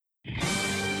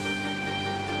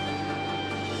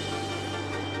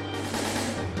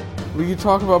We could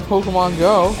talk about Pokemon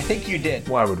Go. I think you did.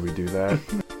 Why would we do that?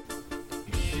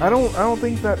 I don't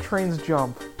think that trains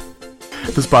jump.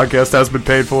 This podcast has been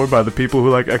paid for by the people who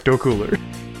like Ecto Cooler.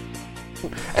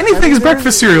 Anything is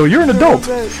breakfast cereal. You're an adult.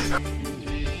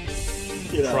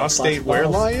 You know, Prostate were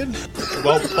lion?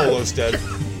 Well, Polo's dead.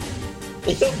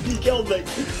 He killed me.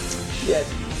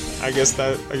 Yes. I guess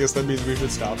that means we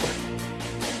should stop.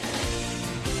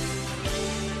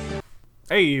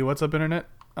 Hey, what's up, Internet?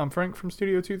 I'm Frank from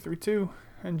Studio 232,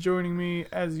 and joining me,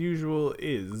 as usual,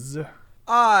 is...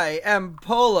 I am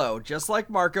Polo, just like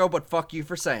Marco, but fuck you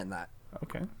for saying that.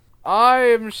 Okay. I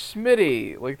am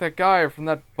Schmitty, like that guy from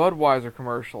that Budweiser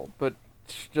commercial, but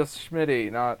just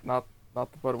Schmitty, not the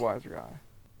Budweiser guy.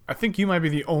 I think you might be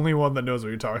the only one that knows what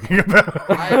you're talking about.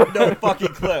 I have no fucking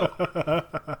clue.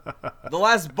 The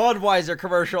last Budweiser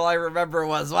commercial I remember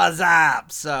was "What's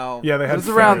up?" So Yeah, they had It was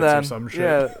around ferrets then. or some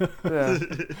shit. Yeah.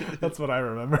 That's what I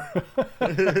remember.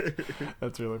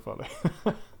 That's really funny.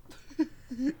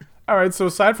 Alright, so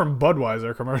aside from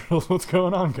Budweiser commercials, what's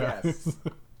going on, guys?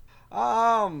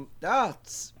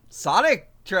 Yes. Sonic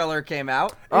trailer came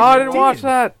out. Oh, I didn't watch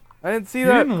that. I didn't see You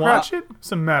that. didn't watch it? What's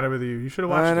the matter with you? You should have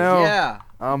watched I it. know. Yeah.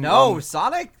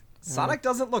 Sonic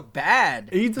doesn't look bad.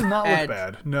 He does not look And-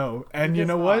 bad, no. And He you does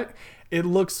know not. what? It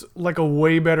looks like a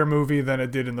way better movie than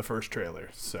it did in the first trailer,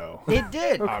 so... It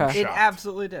did. Okay. It shocked.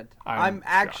 absolutely did. I'm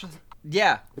actually.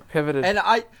 Yeah. It pivoted. And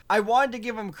I wanted to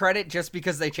give them credit just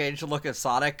because they changed the look of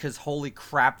Sonic, because holy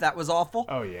crap, that was awful.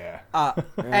 Oh, yeah.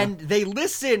 And they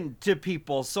listened to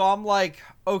people, so I'm like,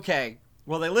 okay,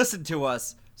 well, they listened to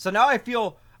us. So now I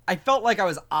felt like I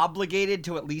was obligated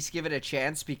to at least give it a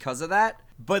chance because of that.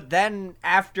 But then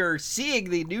after seeing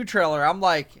the new trailer, I'm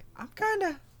like, I'm kind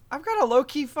of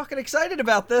low-key fucking excited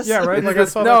about this. Yeah, right? Like, I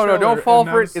saw no, that trailer, don't fall and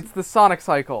I for was- it. It's the Sonic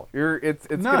cycle. It's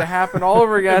No. gonna happen all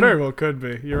over It again. very well could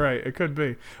be. You're right. It could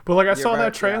be. But, like, I saw right,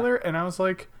 that trailer, and I was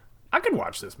like, I could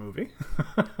watch this movie.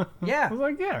 Yeah. I was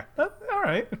like, yeah, all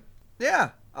right.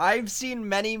 Yeah. I've seen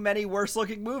many, many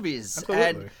worse-looking movies. Absolutely.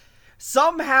 And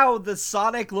somehow the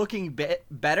Sonic looking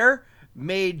better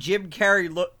made Jim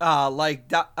Carrey look like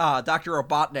Dr.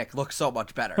 Robotnik look so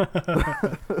much better.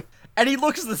 And he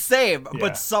looks the same, Yeah.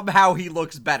 but somehow he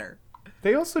looks better.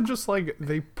 They also just, like,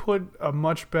 they put a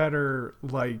much better,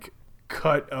 like,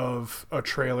 cut of a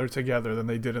trailer together than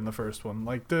they did in the first one.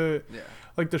 Like, the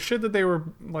shit that they were,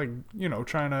 like, you know,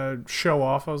 trying to show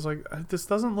off, I was like, this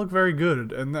doesn't look very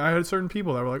good. And I had certain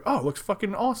people that were like, oh, it looks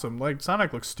fucking awesome. Like,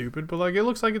 Sonic looks stupid, but, like, it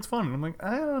looks like it's fun. And I'm like,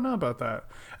 I don't know about that.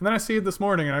 And then I see it this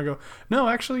morning, and I go, no,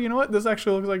 actually, you know what? This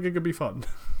actually looks like it could be fun.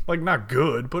 Like, not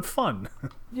good, but fun.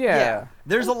 Yeah.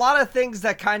 There's a lot of things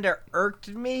that kind of irked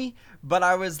me, but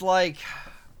I was like,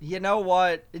 you know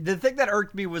what? The thing that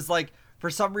irked me was, like, for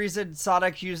some reason,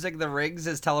 Sonic using the rings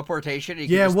as teleportation. He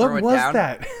Yeah, can just what throw it was down.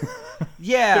 that?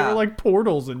 Yeah. They were like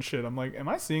portals and shit. I'm like, am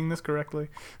I seeing this correctly?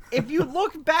 If you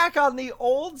look back on the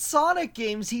old Sonic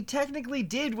games, he technically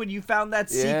did when you found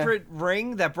that Yeah. secret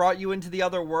ring that brought you into the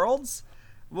other worlds.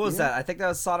 What was that? I think that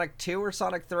was Sonic 2 or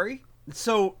Sonic 3.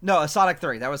 So, no, Sonic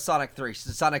 3. That was Sonic 3.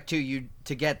 So Sonic 2,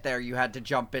 to get there, you had to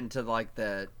jump into, like,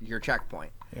 your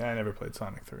checkpoint. Yeah, I never played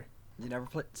Sonic 3. You never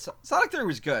played... Sonic 3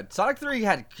 was good. Sonic 3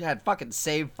 had fucking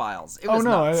save files. It Oh, was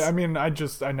no, nuts. I mean, I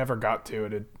never got to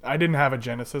it. I didn't have a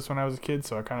Genesis when I was a kid,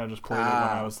 so I kind of just played it when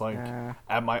I was, like,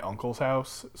 at my uncle's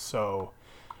house, so...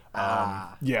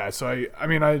 Yeah, so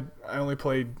I only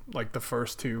played, like, the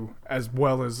first two as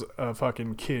well as a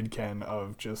fucking kid can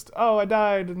of just, oh, I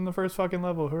died in the first fucking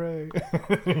level, hooray.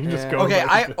 You just go Okay,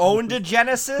 back. I owned a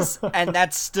Genesis, and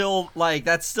that's still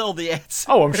the answer.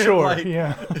 Oh, I'm sure, Like,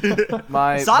 yeah.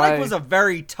 Sonic was a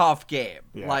very tough game.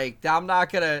 Yeah. Like, I'm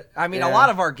not gonna... I mean, a Yeah. lot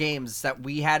of our games that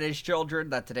we had as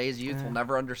children that today's youth will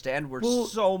never understand were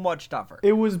so much tougher.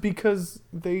 It was because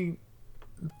they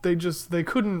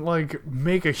couldn't, like,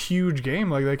 make a huge game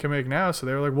like they can make now, so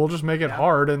they were like, we'll just make it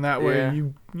hard, and that way Yeah.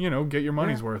 you know, get your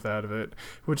money's worth out of it,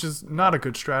 which is not a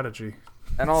good strategy.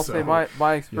 And I'll say So,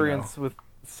 my experience with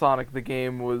Sonic the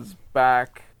game was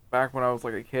back when I was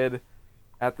like a kid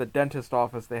at the dentist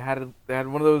office. They had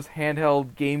one of those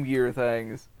handheld Game Gear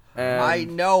things. And I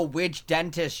know which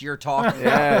dentist you're talking Yeah,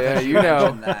 about. yeah, because you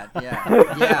know. mentioned that.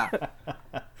 Yeah,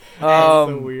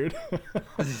 So weird.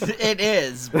 it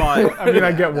is, but... I mean,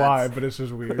 I get why, but it's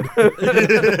just weird.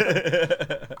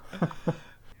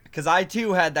 Because I,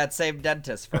 too, had that same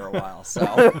dentist for a while, so...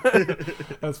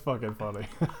 That's fucking funny.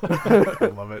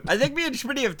 I love it. I think me and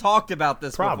Schmitty have talked about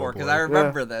this before, because I Probably.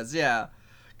 remember this, yeah.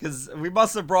 Because we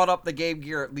must have brought up the Game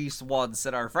Gear at least once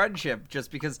in our friendship,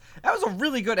 just because that was a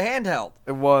really good handheld.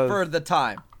 It was. For the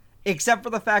time. Except for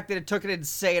the fact that it took an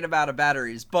insane amount of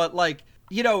batteries. But, like,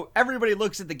 everybody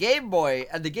looks at the Game Boy,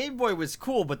 and the Game Boy was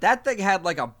cool, but that thing had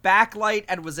like a backlight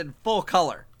and was in full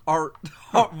color or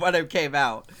when it came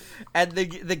out. And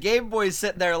the Game Boy's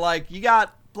sitting there like, you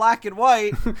got black and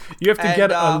white. You have to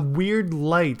get a weird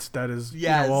light that is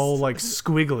all like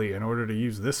squiggly in order to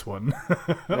use this one.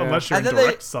 Unless you're in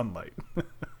direct sunlight.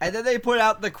 And then they put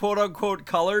out the quote-unquote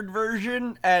colored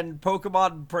version, and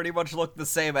Pokemon pretty much looked the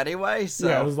same anyway. So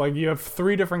yeah, it was like you have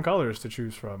 3 different colors to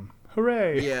choose from.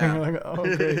 Hooray! Yeah. And you're like,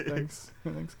 oh, great, thanks.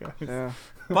 Thanks, guys. Yeah.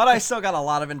 But I still got a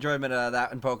lot of enjoyment out of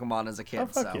that in Pokemon as a kid. Oh,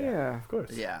 fuck so. Yeah. Of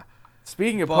course. Yeah.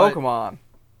 Speaking of But- Pokemon,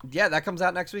 Yeah, that comes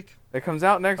out next week. it comes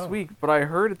out next week, but I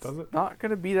heard it's Does it? not going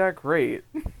to be that great.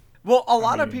 Well, a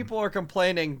lot of people are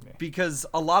complaining because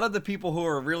a lot of the people who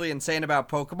are really insane about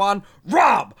Pokemon,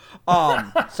 Rob!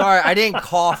 Sorry, I didn't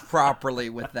cough properly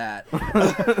with that.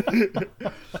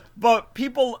 But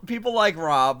people like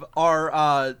Rob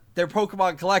are, they're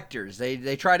Pokemon collectors.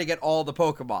 They try to get all the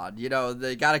Pokemon.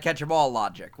 They gotta catch them all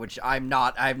logic, which I'm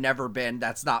not. I've never been.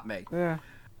 That's not me. Yeah.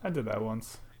 I did that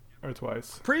once. Or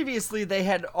twice. Previously, they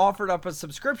had offered up a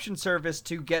subscription service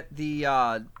to get the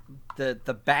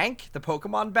bank, the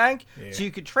Pokemon bank, so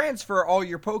you could transfer all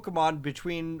your Pokemon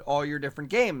between all your different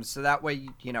games. So that way,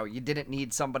 you didn't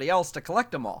need somebody else to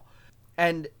collect them all.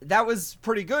 And that was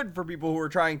pretty good for people who were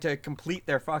trying to complete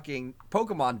their fucking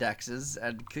Pokemon dexes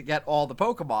and get all the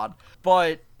Pokemon.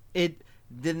 But in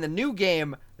the new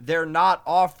game, they're not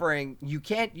offering, you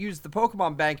can't use the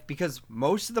Pokemon bank because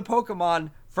most of the Pokemon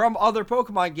from other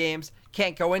Pokemon games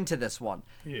can't go into this one.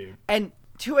 Yeah. And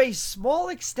to a small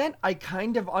extent, I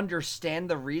kind of understand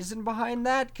the reason behind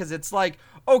that, because it's like,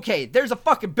 okay, there's a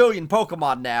fucking billion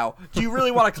Pokemon now. Do you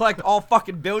really want to collect all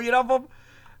fucking billion of them?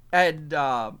 And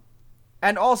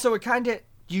also, it kind of,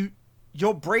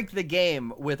 you'll break the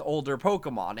game with older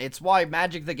Pokemon. It's why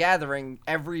Magic the Gathering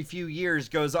every few years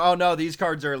goes, oh no, these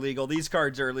cards are illegal,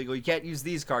 you can't use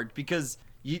these cards, because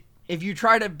if you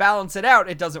try to balance it out,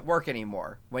 it doesn't work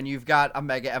anymore when you've got a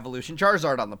Mega Evolution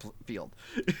Charizard on the field.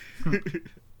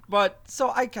 But,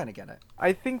 so I kind of get it.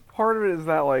 I think part of it is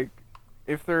that, like,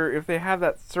 if they have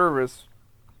that service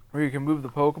where you can move the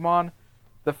Pokemon,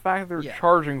 the fact they're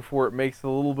charging for it makes it a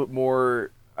little bit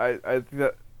more, I think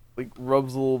that, like,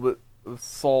 rubs a little bit of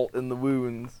salt in the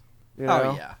wounds.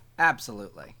 Oh, yeah.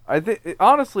 Absolutely.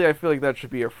 Honestly, I feel like that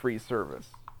should be a free service.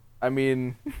 I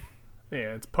mean...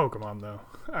 Yeah, it's Pokemon, though.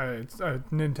 It's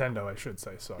Nintendo, I should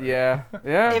say, sorry. Yeah.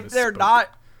 If they're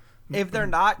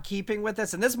not keeping with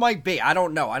this, and this might be, I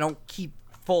don't know. I don't keep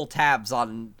full tabs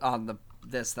on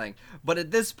this thing. But at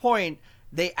this point,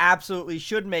 they absolutely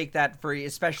should make that free,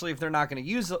 especially if they're not going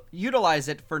to utilize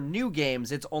it for new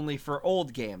games. It's only for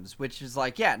old games, which is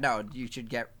like, yeah, no, you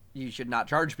should not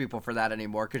charge people for that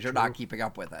anymore because you're not keeping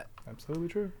up with it. Absolutely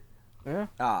true.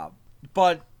 Yeah.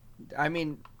 But, I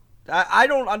mean, I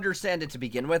don't understand it to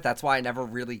begin with. That's why I never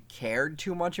really cared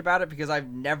too much about it, because I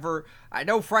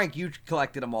know, Frank, you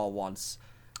collected them all once.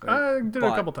 I did it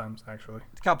a couple times, actually.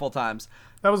 A couple times.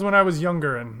 That was when I was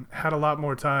younger and had a lot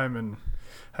more time and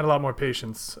had a lot more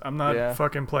patience. I'm not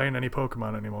fucking playing any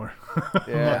Pokemon anymore.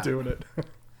 I'm not doing it.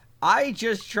 I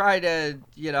just try to,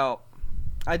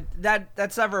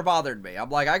 that's never bothered me. I'm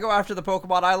like, I go after the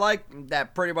Pokemon I like.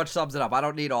 That pretty much sums it up. I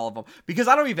don't need all of them because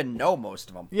I don't even know most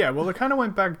of them. Yeah, well, it kind of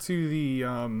went back to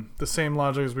the same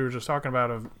logic as we were just talking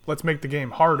about of let's make the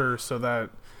game harder so that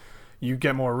you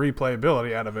get more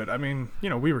replayability out of it. I mean,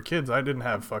 we were kids. I didn't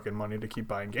have fucking money to keep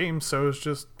buying games, so it's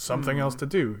just something else to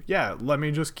do. Yeah, let me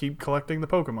just keep collecting the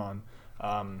Pokemon.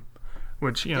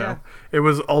 Which, it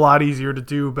was a lot easier to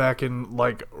do back in,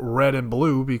 like, Red and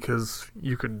Blue because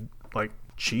you could, like,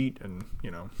 cheat and,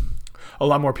 a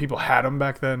lot more people had them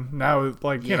back then. Now,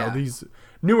 like, these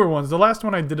newer ones, the last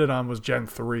one I did it on was Gen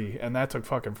 3, and that took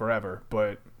fucking forever.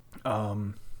 But,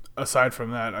 aside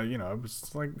from that, I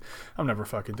was like, I'm never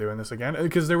fucking doing this again.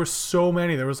 Because there were so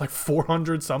many. There was like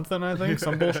 400 something, I think.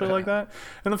 Some bullshit like that.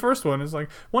 And the first one is like,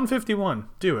 151.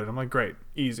 Do it. I'm like, great.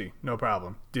 Easy. No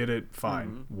problem. Did it.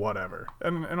 Fine. Whatever.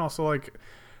 And also, like,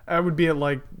 I would be at,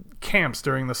 like, camps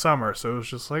during the summer. So it was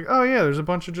just like, oh, yeah, there's a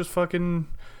bunch of just fucking...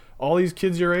 all these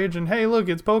kids your age, and hey, look,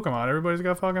 it's Pokemon. Everybody's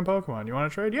got fucking Pokemon. You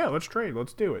want to trade? Yeah, let's trade.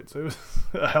 Let's do it. So it was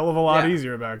a hell of a lot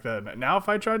easier back then. Now, if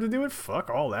I tried to do it, fuck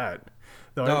all that.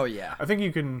 Though I think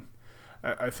you can.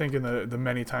 I think in the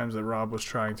many times that Rob was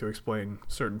trying to explain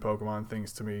certain Pokemon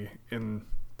things to me in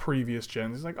previous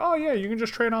gens, he's like, "Oh yeah, you can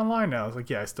just trade online now." I was like,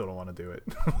 "Yeah, I still don't want to do it.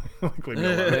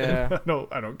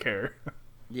 I don't care."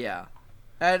 Yeah,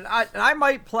 and I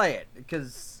might play it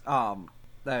because I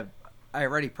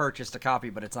already purchased a copy,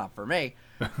 but it's not for me.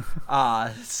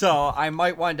 So I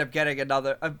might wind up getting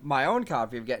my own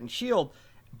copy of Getting Shield.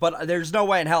 But there's no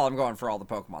way in hell I'm going for all the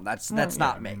Pokemon. That's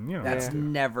not me. That's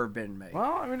never been me.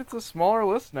 Well, I mean, it's a smaller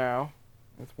list now.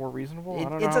 It's more reasonable. I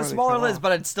don't know It's a smaller list,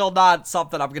 but it's still not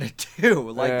something I'm gonna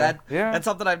do. Like that. Yeah. That's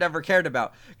something I've never cared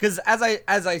about. Because as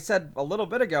I said a little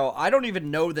bit ago, I don't even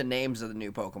know the names of the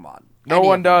new Pokemon. No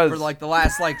one does. For like the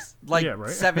last Yeah, right?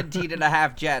 17 and a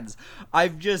half gens.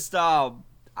 I've just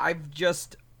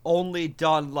only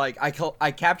done like I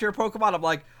capture a Pokemon. I'm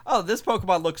like, oh, this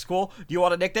Pokemon looks cool. Do you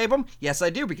want to nickname him? Yes, I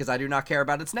do, because I do not care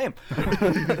about its name.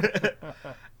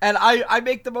 And I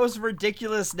make the most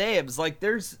ridiculous names. Like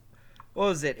there's. What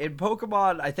was it? In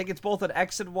Pokemon, I think it's both in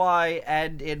X and Y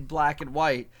and in Black and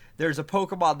White, there's a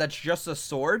Pokemon that's just a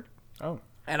sword. Oh.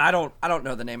 And I don't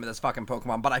know the name of this fucking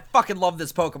Pokemon, but I fucking love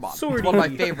this Pokemon. Swordy. It's one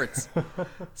of my favorites.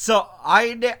 So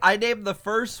I named the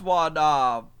first one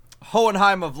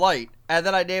Hohenheim of Light, and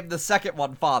then I named the second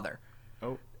one Father.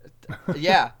 Oh.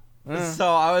 Yeah. So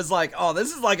I was like, oh,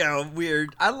 this is like a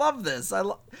weird... I love this.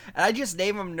 And I just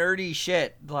name them nerdy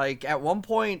shit. Like, at one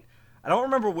point... I don't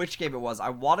remember which game it was. I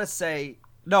want to say...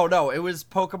 No, it was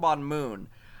Pokemon Moon.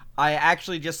 I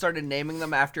actually just started naming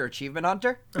them after Achievement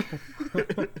Hunter.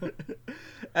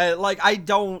 Like, I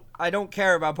don't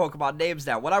care about Pokemon names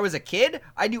now. When I was a kid,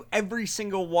 I knew every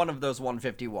single one of those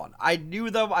 151. I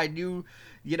knew them. I knew,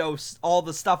 all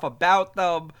the stuff about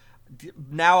them.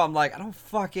 Now I'm like, I don't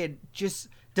fucking just...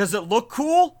 Does it look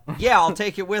cool? Yeah, I'll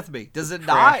take it with me. Does it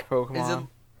Trash not? Pokemon.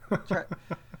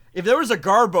 If there was a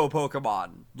Garbo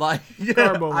Pokemon, like,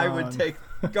 I would take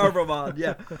Garbomon,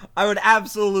 yeah. I would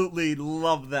absolutely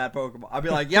love that Pokemon. I'd be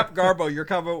like, yep, Garbo, you're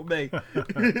coming with me. No, I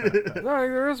think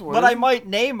there is one. But I might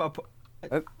name a...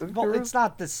 Well, it's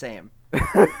not the same.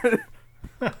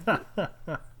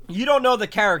 You don't know the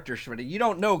character, Schmitty. You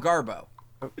don't know Garbo.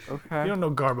 Okay. You don't know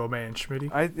Garbo Man,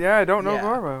 Schmitty. I don't know Yeah.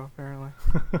 Garbo, apparently.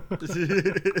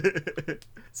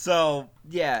 So,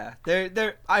 yeah.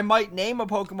 I might name a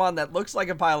Pokemon that looks like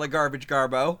a pile of garbage,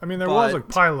 Garbo. I mean, there was a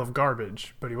pile of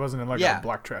garbage, but he wasn't in like a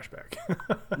black trash bag.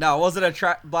 No, it wasn't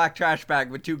a black trash bag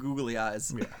with two googly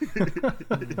eyes.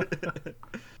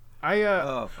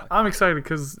 Yeah. I'm excited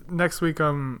because next week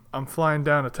I'm flying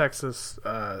down to Texas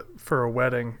for a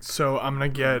wedding, so I'm gonna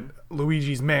get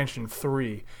Luigi's Mansion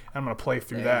 3. I'm gonna play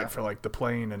through that for like the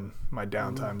plane and my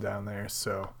downtime down there.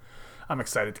 So I'm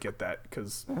excited to get that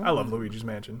because I love Luigi's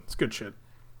Mansion. It's good shit.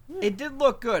 It did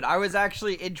look good. I was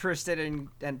actually interested in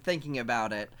and thinking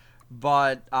about it,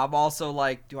 but I'm also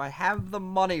like, do I have the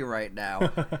money right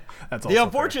now? That's the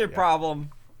unfortunate problem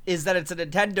is that it's a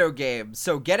Nintendo game,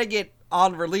 so getting it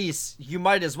on release, you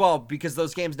might as well, because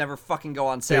those games never fucking go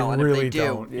on sale. They and really if they do,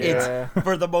 don't. it's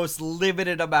for the most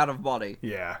limited amount of money.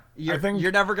 Yeah.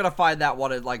 You're never going to find that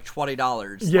one at like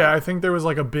 $20. Yeah, I think there was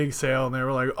like a big sale and they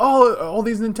were like, oh, all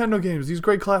these Nintendo games, these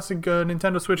great classic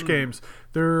Nintendo Switch games,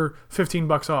 they're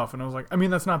 $15 off. And I was like, I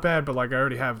mean, that's not bad, but like I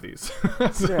already have these.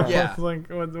 So Yeah. I was like,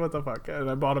 what the fuck? And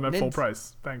I bought them at full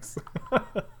price. Thanks.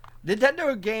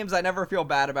 Nintendo games I never feel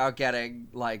bad about getting,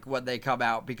 like, when they come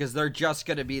out, because they're just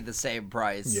gonna be the same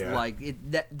price. Yeah. Like,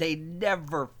 they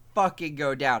never fucking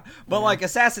go down. But like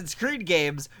Assassin's Creed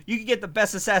games, you can get the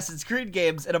best Assassin's Creed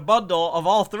games in a bundle of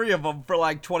all three of them for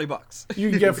like $20.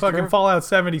 You can get fucking Fallout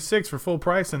 76 for full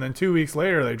price, and then 2 weeks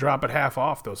later they drop it half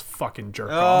off. Those fucking jerk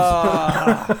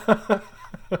offs.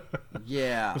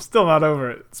 Yeah. I'm still not over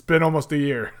it. It's been almost a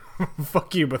year.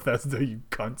 Fuck you, Bethesda, you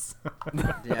cunts.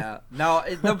 Yeah. No,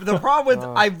 the problem with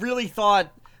I really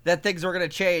thought that things were gonna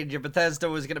change and Bethesda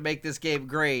was gonna make this game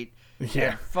great.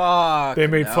 Yeah. And fuck. They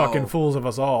made no. fucking fools of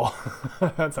us all.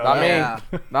 That's how Not it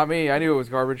me. Not me. I knew it was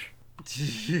garbage.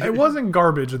 It wasn't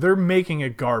garbage. They're making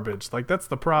it garbage. Like, that's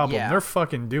the problem. Yeah. They're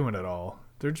fucking doing it all.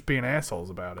 They're just being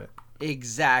assholes about it.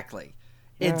 Exactly.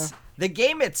 It's the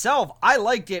game itself. I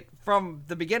liked it from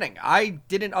the beginning. I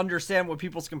didn't understand what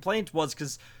people's complaint was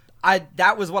because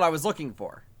that was what I was looking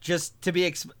for. Just to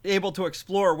be able to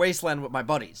explore Wasteland with my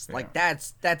buddies. Yeah. Like,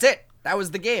 that's it. That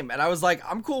was the game. And I was like,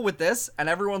 I'm cool with this. And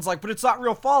everyone's like, but it's not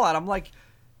real Fallout. I'm like,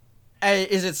 hey,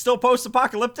 is it still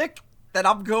post-apocalyptic? Then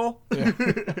I'm cool. Yeah.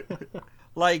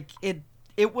 Like,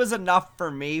 it was enough for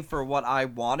me for what I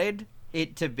wanted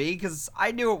it to be, because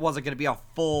I knew it wasn't going to be a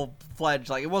full-fledged,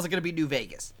 like, it wasn't going to be New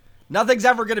Vegas. Nothing's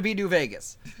ever going to be New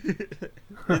Vegas.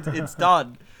 It's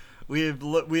done. We have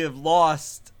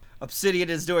lost. Obsidian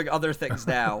is doing other things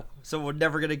now, so we're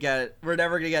never gonna get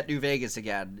New Vegas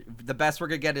again. The best we're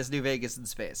gonna get is New Vegas in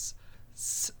space.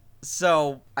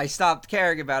 So I stopped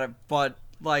caring about it, but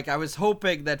like I was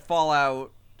hoping that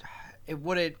Fallout, it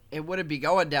wouldn't be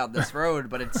going down this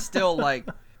road, but it's still like,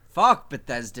 fuck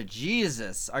Bethesda,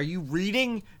 Jesus, are you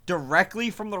reading directly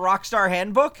from the Rockstar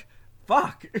Handbook?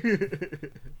 Fuck.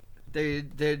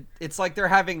 It's like they're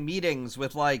having meetings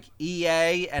with like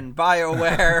EA and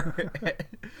BioWare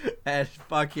and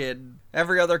fucking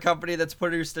every other company that's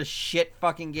produced a shit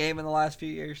fucking game in the last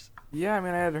few years. Yeah, I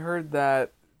mean, I had heard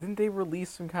that. Didn't they release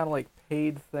some kind of like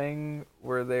paid thing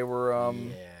where they were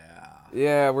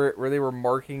where they were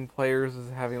marking players as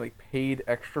having like paid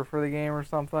extra for the game or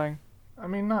something? I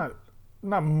mean, not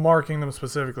marking them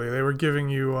specifically. They were giving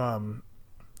you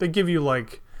they give you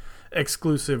like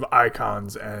exclusive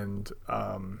icons and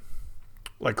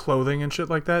like clothing and shit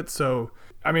like that. So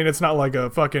I mean, it's not like a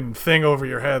fucking thing over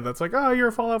your head that's like, oh, you're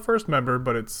a Fallout First member,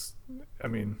 but it's, I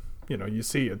mean, you know, you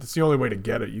see it. It's the only way to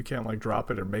get it. You can't like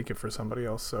drop it or make it for somebody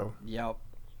else. So yep.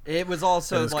 It was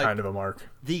also like kind of a mark.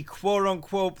 The quote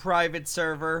unquote private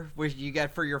server, which you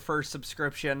get for your first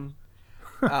subscription.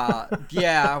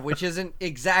 Yeah, which isn't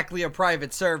exactly a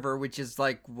private server, which is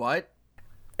like what?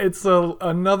 It's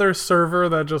another server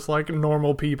that just like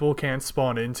normal people can't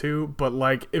spawn into, but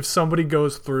like if somebody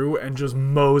goes through and just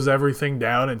mows everything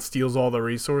down and steals all the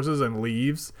resources and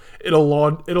leaves, it'll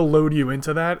load you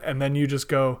into that, and then you just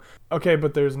go, okay,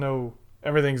 but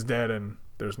everything's dead and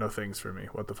there's no things for me.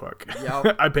 What the fuck?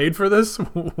 Yep. I paid for this?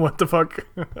 What the fuck?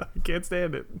 I can't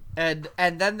stand it. And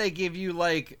then they give you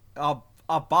like a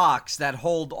box that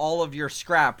hold all of your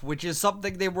scrap, which is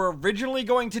something they were originally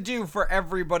going to do for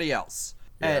everybody else.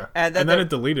 Yeah. And then it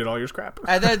deleted all your scrap.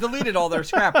 And then it deleted all their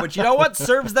scrap, which, you know what,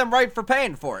 serves them right for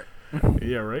paying for it.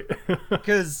 Yeah, right?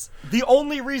 Because the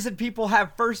only reason people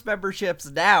have first memberships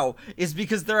now is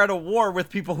because they're at a war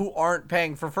with people who aren't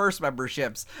paying for first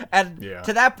memberships. And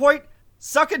to that point,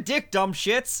 suck a dick, dumb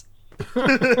shits.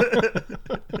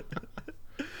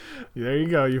 There you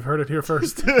go. You've heard it here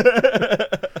first.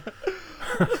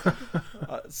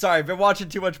 Sorry, I've been watching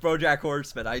too much BoJack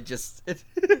Horseman.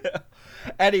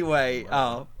 Anyway,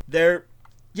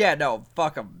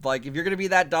 fuck them. Like, if you're gonna be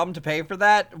that dumb to pay for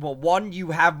that, well, one,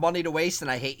 you have money to waste,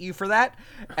 and I hate you for that.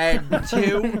 And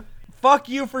two, fuck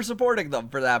you for supporting them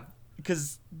for that,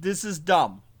 because this is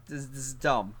dumb. This is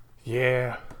dumb.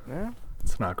 Yeah.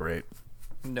 It's not great.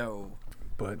 No.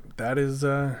 But that's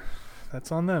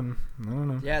on them. I don't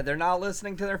know. Yeah, they're not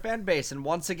listening to their fan base, and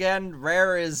once again,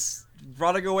 Rare is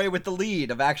running away with the lead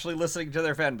of actually listening to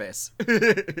their fan base.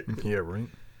 Yeah, right.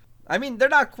 I mean, they're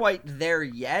not quite there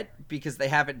yet because they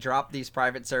haven't dropped these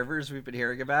private servers we've been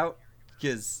hearing about.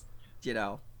 Because, you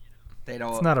know, they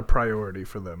don't. It's not a priority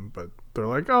for them, but they're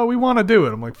like, oh, we want to do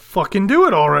it. I'm like, fucking do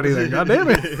it already then. God damn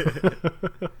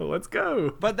it. Let's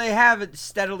go. But they have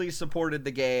steadily supported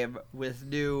the game with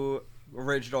new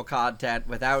original content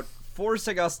without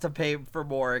forcing us to pay for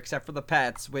more, except for the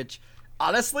pets, which,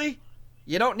 honestly,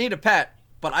 you don't need a pet.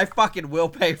 But I fucking will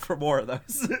pay for more of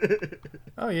those.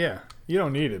 Oh, yeah. You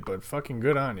don't need it, but fucking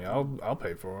good on you. I'll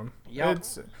pay for them. Yep.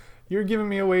 You're giving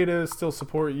me a way to still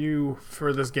support you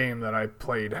for this game that I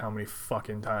played how many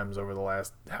fucking times over the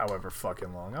last however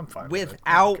fucking long. I'm fine with it.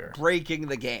 Without breaking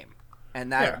the game.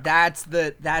 And that's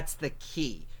the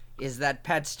key, is that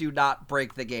pets do not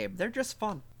break the game. They're just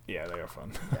fun. Yeah, they are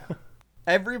fun. Yeah.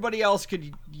 Everybody else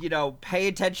could, you know, pay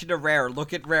attention to Rare.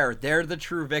 Look at Rare. They're the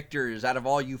true victors out of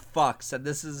all you fucks, and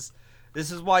this is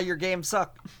why your games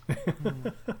suck.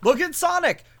 Look at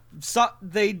Sonic.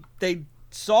 They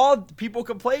saw people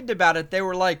complained about it. They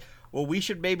were like, well, we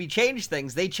should maybe change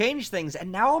things. They changed things,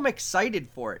 and now I'm excited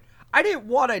for it. I didn't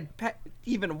want to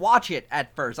even watch it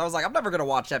at first. I was like, I'm never going to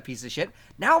watch that piece of shit.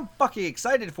 Now I'm fucking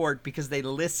excited for it because they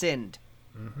listened.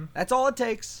 Mm-hmm. That's all it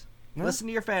takes. Yeah. Listen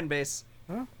to your fan base.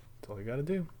 Yeah. That's all you gotta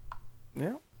do.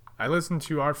 Yeah. I listened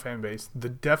to our fan base, the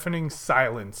deafening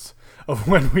silence of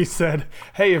when we said,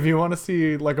 hey, if you want to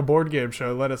see like a board game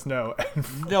show, let us know.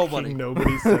 And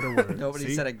nobody said a word.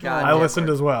 Nobody said a goddamn I listened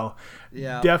word. As well.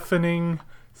 Yeah. Deafening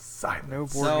silence. No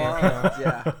board game show.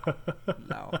 Yeah.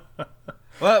 No.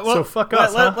 Well, so fuck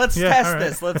us. Let's test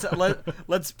this.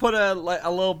 Let's put a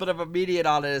little bit of a median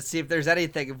on it and see if there's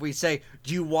anything. If we say,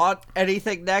 do you want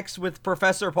anything next with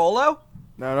Professor Polo?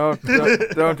 No,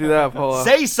 don't do that, Polo.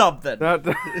 Say something.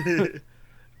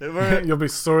 You'll be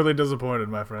sorely disappointed,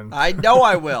 my friend. I know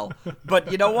I will.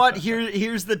 But you know what?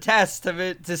 Here's the test of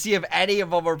it to see if any of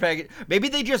them are paying. Maybe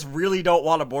they just really don't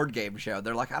want a board game show.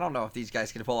 They're like, I don't know if these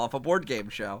guys can pull off a board game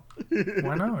show.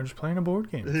 Why not? We're just playing a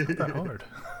board game. It's not that hard.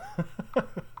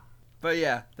 But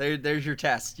yeah, there's your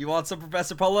test. You want some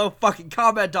Professor Polo? Fucking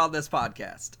comment on this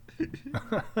podcast.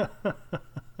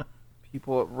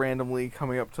 People randomly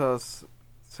coming up to us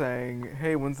saying,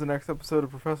 hey, when's the next episode of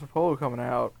Professor Polo coming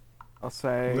out? I'll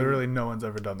say... Literally no one's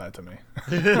ever done that to me.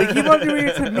 They keep on doing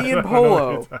it to me and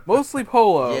Polo. Mostly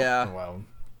Polo. Yeah. Well,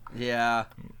 yeah.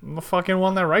 I'm the fucking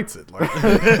one that writes it. Like.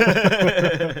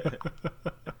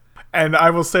 And I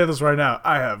will say this right now,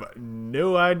 I have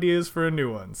no ideas for a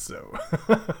new one, so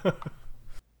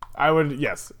I would,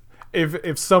 yes.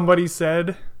 If somebody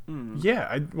said,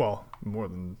 more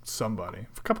than somebody,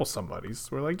 a couple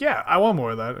somebodies were like, yeah, I want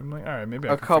more of that. I'm like, all right, maybe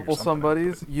I a can couple figure something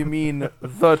somebodies? You mean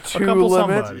the two a couple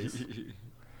limit? somebodies.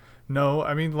 No,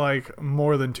 I mean like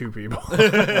more than 2 people.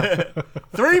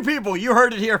 3 people. You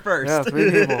heard it here first. Yeah,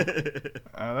 3 people.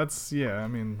 That's I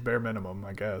mean bare minimum,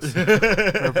 I guess.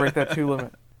 Gotta break that 2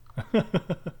 limit.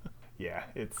 Yeah,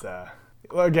 it's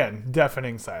again,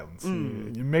 deafening silence.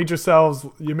 You made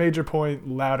your point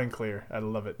loud and clear. I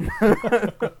love it.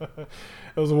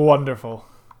 It was wonderful.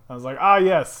 I was like,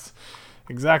 yes,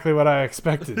 exactly what I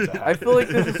expected to happen. I feel like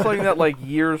this is something that like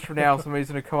years from now somebody's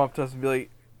gonna come up to us and be like,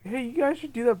 hey, you guys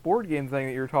should do that board game thing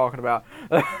that you were talking about.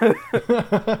 I'd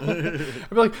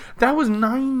be like, that was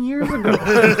 9 years ago.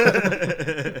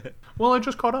 Well, I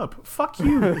just caught up. Fuck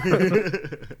you.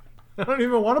 I don't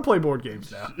even want to play board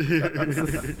games now.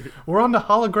 We're on to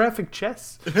holographic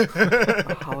chess.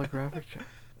 Holographic chess.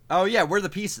 Oh yeah, we're the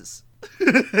pieces.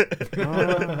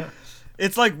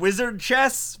 It's like wizard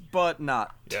chess, but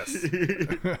not. Yes.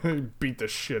 Beat the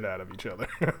shit out of each other.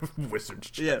 Wizard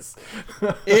chess. Yes.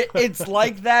 It's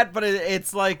like that, but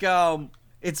it's like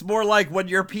it's more like when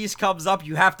your piece comes up,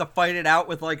 you have to fight it out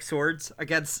with like swords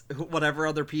against whatever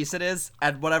other piece it is,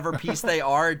 and whatever piece they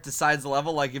are it decides the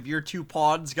level. Like if you're 2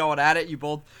 pawns going at it, you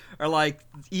both are like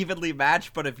evenly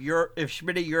matched. But if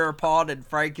Schmitty, you're a pawn and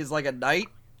Frank is like a knight,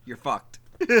 you're fucked.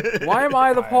 Why am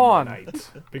I the pawn?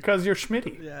 Because you're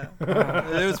Schmitty. Yeah,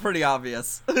 it was pretty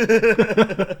obvious.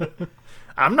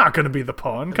 I'm not going to be the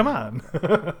pawn. Come on.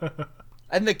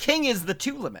 And the king is the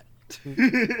 2 limit.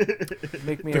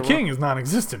 Make me the king is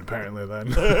non-existent, apparently,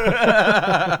 then.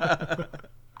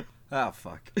 Oh,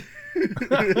 fuck. This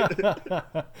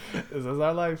is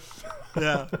our life.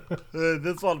 Yeah.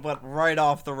 This one went right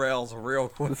off the rails real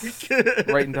quick.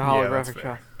 Right into holographic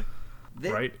chess.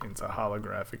 Right into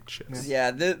holographic chess.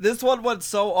 Yeah, this one went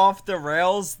so off the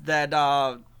rails that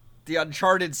the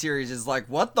Uncharted series is like,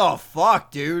 what the fuck,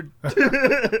 dude?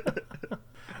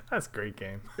 That's a great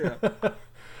game. Yeah.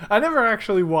 I never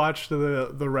actually watched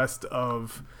the rest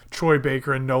of Troy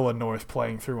Baker and Nolan North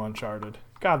playing through Uncharted.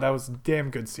 God, that was a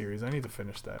damn good series. I need to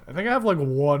finish that. I think I have like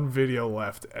 1 video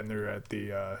left, and they're at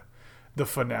the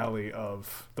finale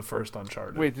of the first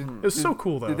Uncharted. Wait, it's so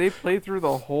cool though. Did they play through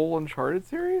the whole Uncharted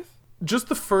series? Just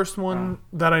the first one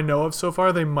that I know of so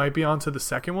far. They might be on to the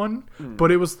second one,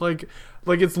 but it was like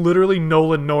it's literally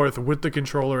Nolan North with the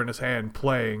controller in his hand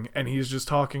playing, and he's just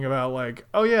talking about like,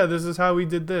 oh yeah, this is how we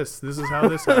did this. This is how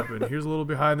this happened. Here's a little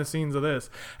behind the scenes of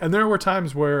this. And there were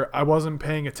times where I wasn't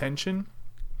paying attention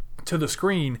to the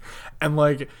screen, and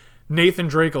like Nathan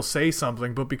Drake will say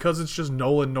something, but because it's just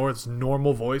Nolan North's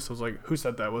normal voice, I was like, who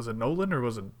said that? Was it Nolan or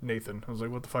was it Nathan? I was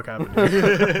like, what the fuck happened here?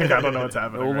 Like, I don't know what's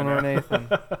happening. Nolan right or now. Nathan.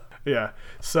 Yeah.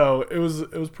 So it was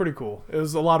pretty cool. It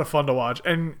was a lot of fun to watch.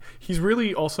 And he's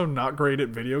really also not great at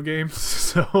video games.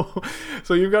 So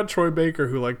you've got Troy Baker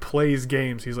who like plays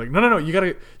games. He's like, no, you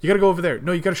gotta go over there.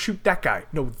 No, you gotta shoot that guy.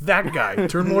 No, that guy.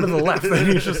 Turn more to the left. And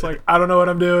he's just like, I don't know what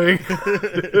I'm doing.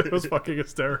 It was fucking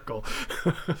hysterical.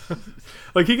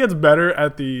 Like he gets better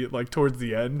at the like towards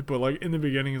the end, but like in the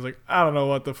beginning he's like, I don't know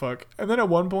what the fuck. And then at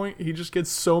one point he just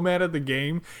gets so mad at the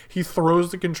game, he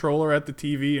throws the controller at the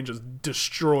TV and just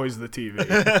destroys the TV.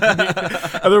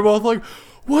 And they're both like,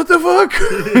 what the fuck?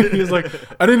 He's like,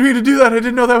 I didn't mean to do that. I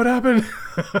didn't know that would happen.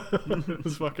 It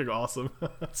was fucking awesome.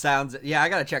 Yeah, I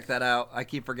gotta check that out. I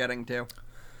keep forgetting to.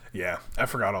 Yeah, I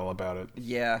forgot all about it.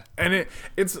 Yeah. And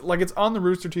it's like it's on the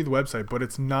Rooster Teeth website, but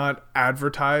it's not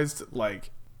advertised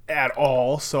like at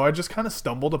all. So I just kind of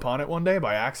stumbled upon it one day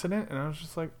by accident, and I was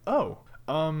just like, oh,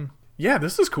 yeah,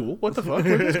 this is cool. What the fuck?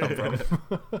 Where did this come from?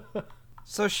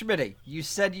 So Schmitty, you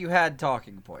said you had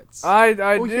talking points. I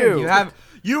do.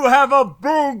 You have a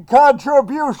big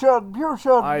contribution. Yes.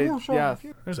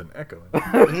 There's an echo.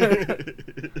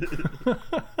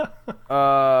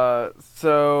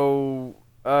 So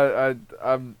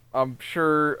I'm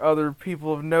sure other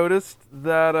people have noticed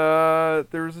that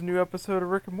there was a new episode of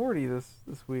Rick and Morty this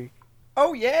week.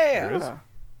 Oh yeah. There is? Yeah.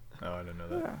 Oh, I didn't know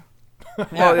that.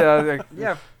 Well, yeah.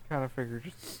 Yeah. Kind of figured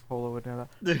just Polo would know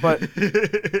that. But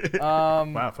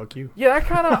Wow, fuck you. yeah, that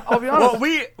kind of, I'll be honest.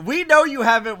 Well, we know you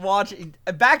haven't watched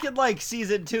back in like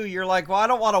season 2. You're like, well, I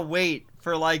don't want to wait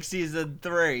for like season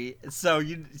 3, so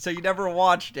you never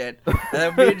watched it. And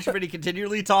then me and Schmitty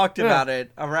continually talked about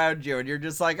it around you, and you're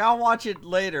just like, I'll watch it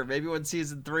later, maybe when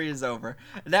season 3 is over.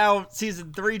 And now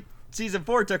season 3 season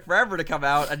 4 took forever to come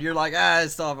out, and you're like, I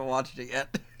still haven't watched it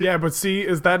yet. Yeah, but see,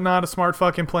 is that not a smart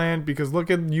fucking plan? Because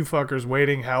look at you fuckers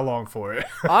waiting how long for it?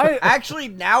 Actually,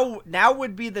 now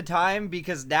would be the time,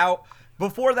 because now,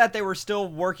 before that they were still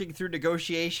working through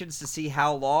negotiations to see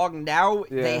how long. Now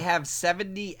they have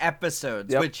 70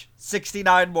 episodes, which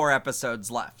 69 more episodes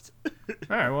left.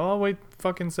 All right, well, I'll wait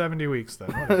fucking 70 weeks then.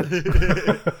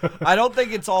 I don't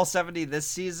think it's all 70 this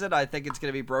season. I think it's going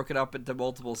to be broken up into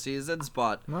multiple seasons,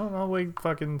 but... No, I'll wait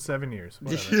fucking 7 years.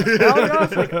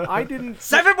 I didn't...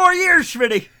 7 more years,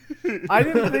 Schmitty! I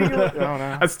didn't think it was... Oh,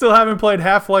 no. I still haven't played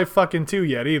Half-Life fucking 2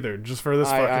 yet either, just for this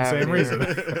fucking same reason.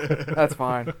 That's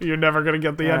fine. You're never going to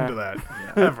get the end of that.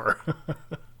 Ever.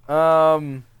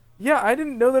 Yeah, I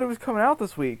didn't know that it was coming out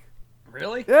this week.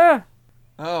 Really? Yeah.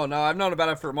 Oh, no, I've known about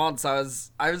it for months. I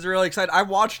was really excited. I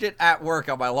watched it at work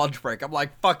on my lunch break. I'm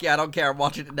like, fuck yeah, I don't care. I'm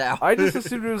watching it now. I just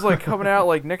assumed it was, like, coming out,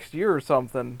 like, next year or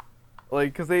something.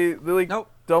 Like, because they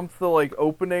dumped the, like,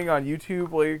 opening on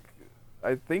YouTube, like,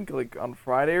 I think, like, on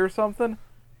Friday or something.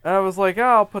 And I was like,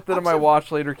 I'll put that in my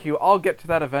watch later queue. I'll get to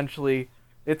that eventually.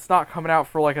 It's not coming out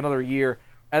for, like, another year.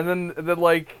 And then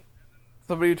like,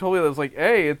 somebody told me that was like,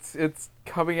 hey, it's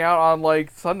coming out on, like,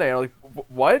 Sunday. And I'm like,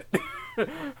 what?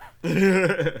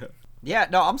 Yeah,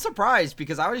 no, I'm surprised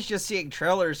because I was just seeing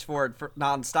trailers for it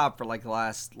nonstop for like the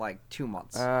last 2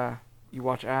 months. You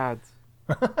watch ads.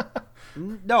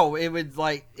 No, it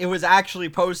was actually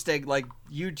posting, like,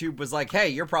 YouTube was like, hey,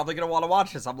 you're probably gonna want to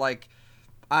watch this. I'm like,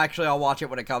 actually, I'll watch it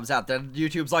when it comes out. Then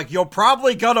YouTube's like, you're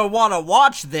probably gonna want to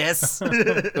watch this.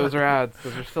 Those are ads.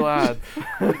 Those are still ads.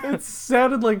 It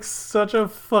sounded like such a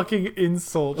fucking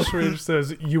insult. Schwidge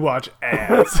says, you watch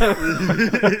ads.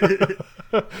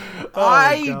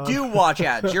 I do watch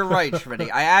ads. You're right, Schmitty.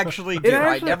 I actually do.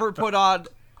 I never put on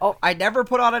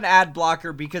an ad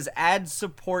blocker because ads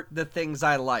support the things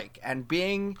I like. And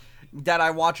being that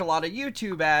I watch a lot of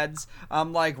YouTube ads,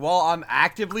 I'm like, well, I'm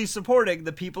actively supporting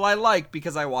the people I like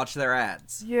because I watch their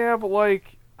ads. Yeah, but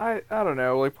like, I don't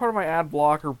know. Like, part of my ad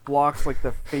blocker blocks like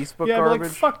the Facebook garbage. But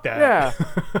like, fuck that.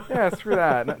 Yeah, screw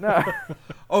that. No.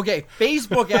 Okay,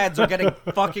 Facebook ads are getting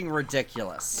fucking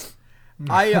ridiculous.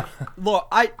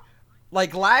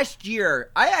 Like last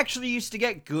year, I actually used to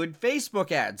get good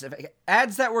Facebook ads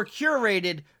that were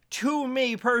curated to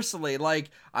me personally. Like,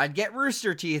 I'd get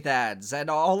Rooster Teeth ads and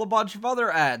a bunch of other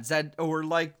ads or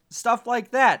like stuff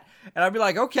like that. And I'd be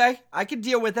like, okay, I can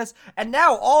deal with this. And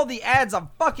now all the ads I'm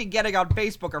fucking getting on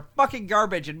Facebook are fucking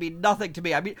garbage and mean nothing to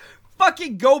me. I mean,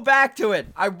 fucking go back to it.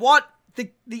 I want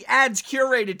the ads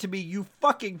curated to me, you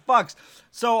fucking fucks.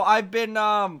 So I've been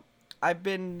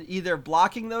either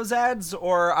blocking those ads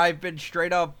or I've been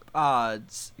straight up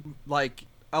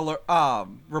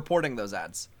reporting those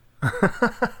ads.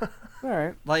 All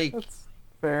right, like, that's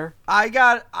fair. I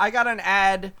got an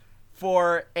ad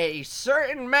for a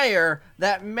certain mayor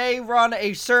that may run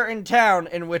a certain town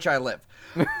in which I live.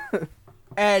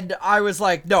 And I was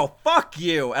like, no, fuck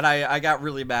you. And I got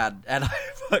really mad and I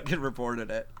fucking reported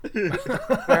it.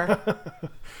 Fair.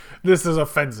 This is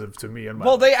offensive to me and my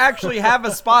Well, life. they actually have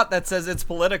a spot that says it's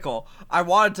political. I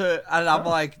wanted to, and I'm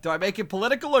like, do I make it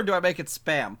political or do I make it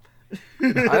spam? I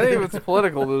think if it's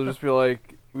political, they'll just be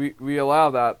like, we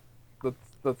allow that.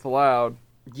 That's allowed.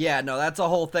 Yeah, no, that's a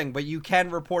whole thing. But you can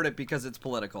report it because it's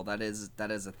political. That is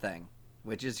a thing,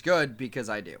 which is good because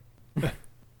I do.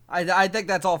 I think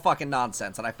that's all fucking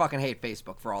nonsense, and I fucking hate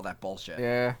Facebook for all that bullshit.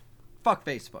 Yeah. Fuck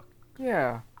Facebook.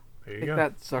 Yeah. There you Take go.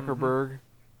 that, Zuckerberg.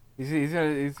 He's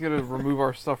gonna remove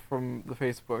our stuff from the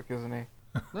Facebook, isn't he?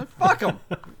 Fuck him.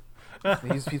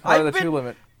 He's part of the two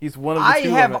limit. He's one of the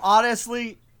two have limit.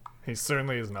 honestly. He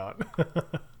certainly is not.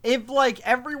 If like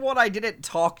everyone I didn't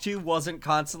talk to wasn't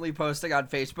constantly posting on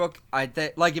Facebook,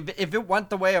 I'd like if it went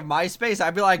the way of MySpace,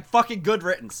 I'd be like, fucking good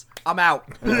riddance. I'm out.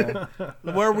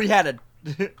 Where are we headed?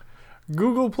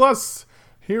 Google Plus,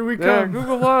 here we come. Yeah,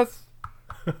 Google Plus.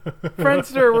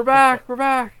 Friendster, we're back. We're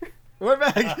back.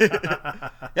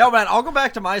 Yo, man, I'll go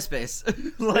back to MySpace.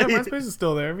 Yeah, MySpace is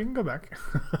still there. We can go back.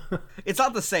 It's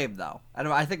not the same, though.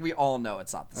 I think we all know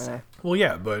it's not the same. Well,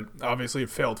 yeah, but obviously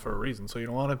it failed for a reason, so you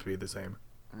don't want it to be the same.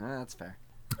 That's fair.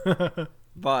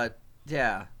 But,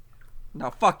 yeah.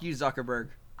 No, fuck you, Zuckerberg.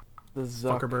 The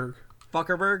Zuck.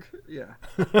 Fuckerberg. Yeah.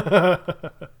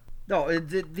 No,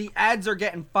 the ads are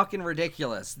getting fucking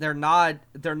ridiculous. They're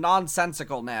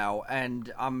nonsensical now,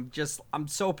 and I'm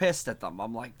so pissed at them.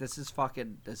 I'm like, this is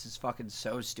fucking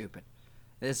so stupid.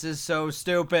 This is so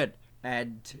stupid.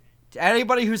 And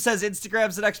anybody who says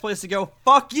Instagram's the next place to go,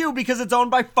 fuck you, because it's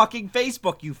owned by fucking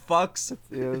Facebook, you fucks.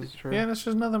 Yeah, that's true. Yeah, and it's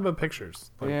just nothing but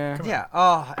pictures. Like, Yeah. come on.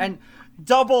 Yeah. And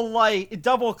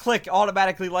double click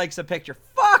automatically likes a picture.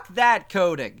 Fuck that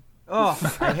coding. Oh,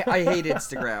 I hate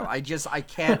Instagram. I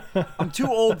can't. I'm too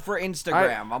old for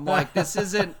Instagram. I'm like, this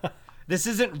isn't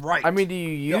right. I mean, do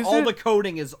you use all it? the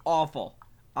coding is awful.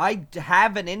 I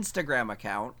have an Instagram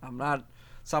account. I'm not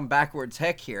some backwards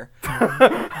hick here.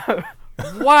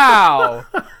 Wow.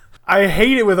 I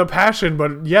hate it with a passion,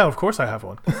 but yeah, of course I have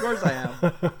one. Of course I have.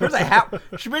 Of course I have.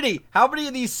 Schmitty, how many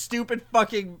of these stupid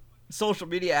fucking social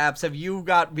media apps have you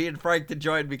got me and Frank to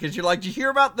join because you're like, did you hear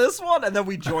about this one? And then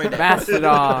we joined it.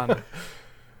 Mastodon.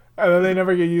 And then they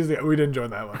never get used. We didn't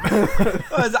join that one.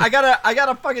 I got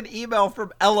a fucking email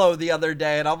from Ello the other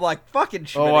day, and I'm like, fucking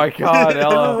Schmitty. Oh my god,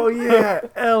 Ella. Oh yeah,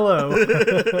 Ello.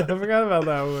 I forgot about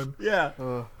that one.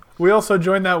 Yeah. We also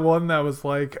joined that one that was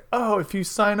like, oh, if you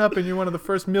sign up and you're one of the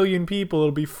first 1 million people,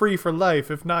 it'll be free for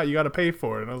life. If not, you got to pay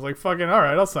for it. And I was like, fucking, all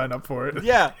right, I'll sign up for it.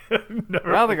 Yeah.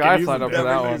 Never I don't think I signed fucking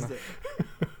up used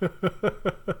for that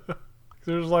it. one.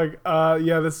 There's like,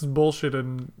 yeah, this is bullshit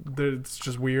and it's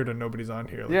just weird and nobody's on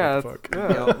here. Like, Yeah, what the fuck?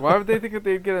 yeah. Why would they think that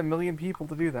they'd get 1 million people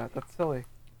to do that? That's silly.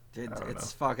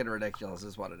 It's fucking ridiculous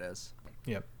is what it is.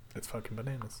 Yep, it's fucking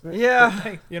bananas. Yeah. But,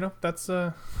 hey, you know, that's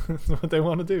what they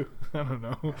want to do. I don't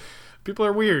know. People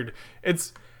are weird.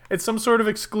 It's some sort of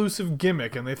exclusive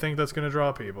gimmick, and they think that's going to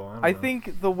draw people. I I don't know.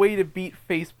 think the way to beat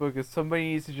Facebook is somebody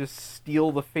needs to just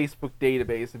steal the Facebook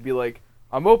database and be like,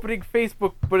 I'm opening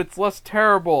Facebook, but it's less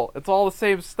terrible. It's all the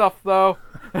same stuff, though.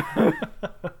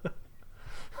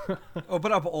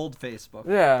 Open up old Facebook.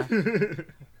 Yeah.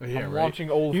 Yeah, I'm right. launching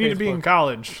old You need to be Facebook. in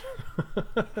college.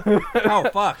 Oh,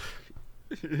 fuck.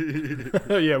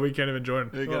 Yeah, we can't even join.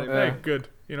 can't Well, even- hey, Yeah. good.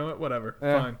 You know what? Whatever.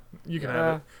 Yeah. Fine. You can Yeah,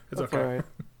 have it. It's that's okay. alright.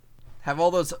 Have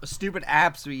all those stupid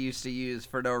apps we used to use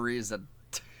for no reason.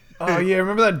 Oh yeah,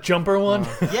 remember that jumper one?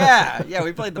 Yeah,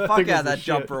 we played the fuck think out it's of the that shit.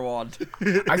 jumper one.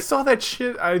 I saw that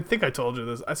shit. I think I told you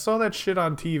this. I saw that shit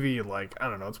on TV. Like, I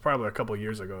don't know. It's probably a couple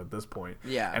years ago at this point.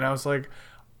 Yeah. And I was like,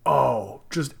 oh,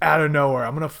 just out of nowhere,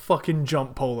 I'm gonna fucking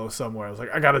jump polo somewhere. I was like,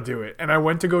 I gotta do it. And I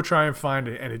went to go try and find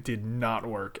it, and it did not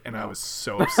work. And I was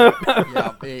so upset.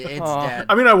 Yeah, it's dead.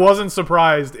 I mean, I wasn't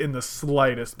surprised in the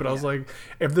slightest, but I was Yeah. like,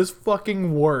 if this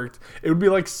fucking worked, it would be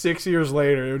like 6 years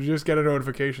later. It would just get a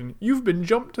notification. You've been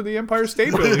jumped to the Empire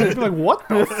State Building. You'd be like, what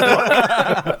the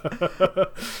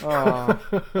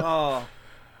fuck? Oh,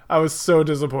 I was so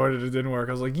disappointed it didn't work.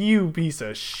 I was like, you piece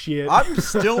of shit. I'm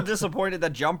still disappointed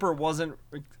that Jumper wasn't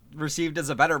received as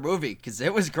a better movie because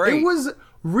it was great. It was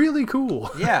really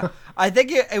cool. Yeah, I think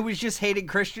it was just Hayden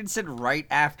Christensen right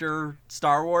after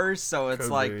Star Wars, so it's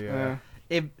Could like be, Yeah.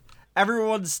 if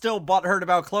everyone's still butthurt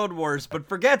about Clone Wars, but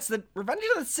forgets that Revenge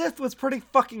of the Sith was pretty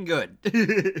fucking good.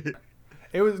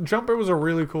 Jumper was a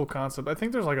really cool concept. I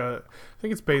think I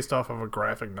think it's based off of a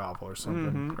graphic novel or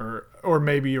something, or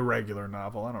maybe a regular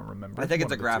novel. I don't remember. I think it's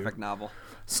One a of the graphic two. novel.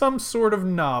 Some sort of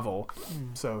novel.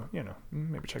 So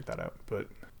maybe check that out. But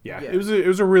yeah, Yeah. it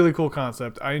was a really cool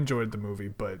concept. I enjoyed the movie,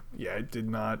 but yeah, it did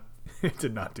not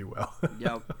do well.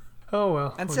 Yep. Oh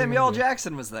well. And what are you Samuel gonna do?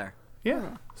 Jackson was there.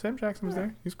 Yeah, Sam Jackson was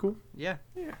there. He's cool. Yeah.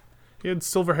 He had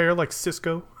silver hair like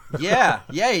Sisqo. Yeah,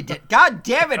 he did. God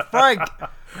damn it, Frank.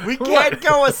 We can't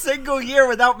go a single year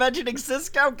without mentioning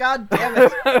Sisqo. God damn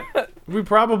it. We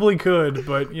probably could,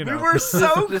 but you know, We were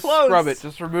so Just close. scrub it.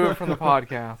 Just remove it from the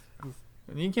podcast.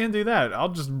 you can't do that. I'll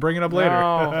just bring it up later.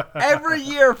 No. Every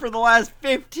year for the last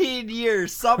 15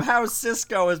 years, somehow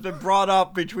Sisqo has been brought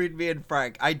up between me and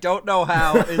Frank. I don't know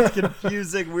how. It's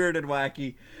confusing, weird, and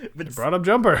wacky. But Brought up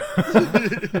Jumper.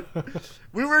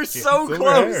 we were so silver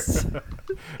close.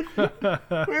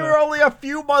 We were only a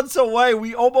few months away.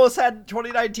 We almost had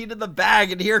 2019 in the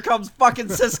bag, and here comes fucking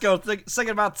Sisqo singing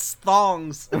about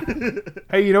thongs.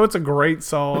 Hey, you know what's a great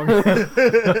song?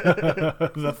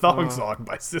 The Thong Song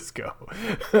by Sisqo.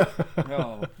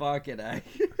 Oh, fucking A.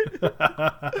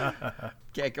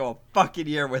 Can't go a fucking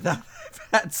year without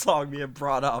that song being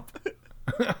brought up.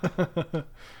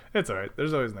 It's alright.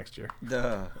 There's always next year.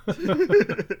 Duh.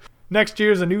 Next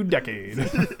year's a new decade.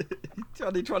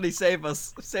 2020, save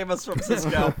us. Save us from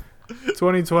Sisqo.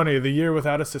 2020, the year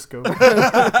without a Sisqo.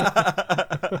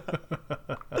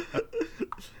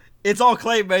 It's all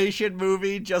claymation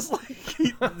movie, just like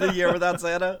The Year Without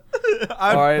Santa.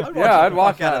 Alright, yeah, I'd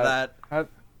watch out of that.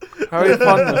 How do you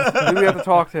fund this? Who do we have to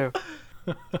talk to?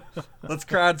 Let's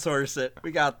crowdsource it.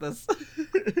 We got this.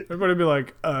 Everybody be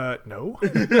like, no?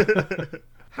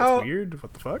 How Weird.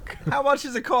 What the fuck? how much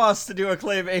does it cost to do a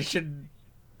claymation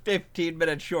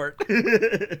 15-minute short?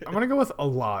 I'm gonna go with a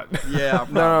lot. Yeah.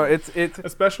 No, it's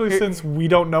Especially since we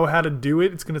don't know how to do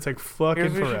it, it's gonna take fucking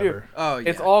here's what you should do. forever. Oh, yeah.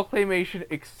 It's all claymation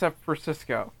except for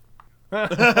Sisqo.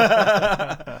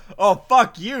 Oh,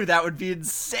 fuck you. That would be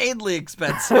insanely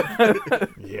expensive.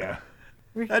 Yeah.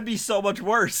 That'd be so much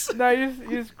worse. No, you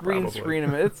just green Probably. screen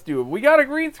him. It's doable. We got a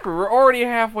green screen. We're already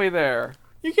halfway there.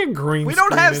 You can green We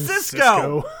don't screen have in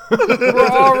Sisqo. We're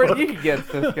already. You can get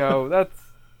Sisqo.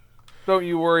 Don't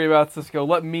you worry about Sisqo.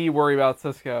 Let me worry about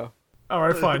Sisqo. All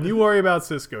right, fine. You worry about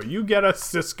Sisqo. You get us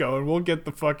Sisqo, and we'll get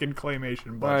the fucking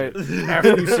claymation budget. Right.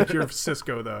 After you secure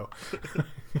Sisqo, though,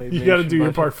 you got to do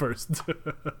your part first.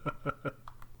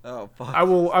 Oh fuck! I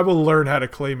will learn how to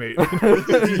claymate.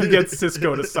 You get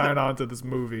Sisqo to sign on to this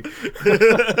movie.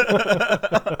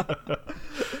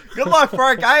 Good luck,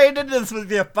 Frank. I ain't into this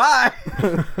with you. Bye.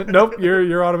 Nope,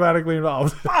 you're automatically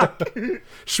involved.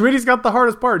 Schmitty's got the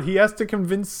hardest part. He has to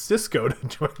convince Sisqo to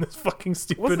join this fucking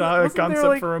stupid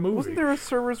concept for a movie. Wasn't there a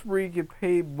service where you could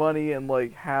pay money and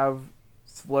like have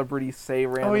celebrities say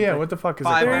random? Oh yeah, things? what the fuck is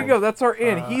Fiverr. it? There you called? go. That's our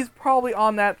in. He's probably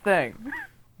on that thing.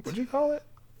 What'd you call it?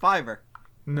 Fiverr.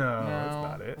 No, that's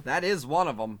not it. That is one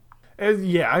of them.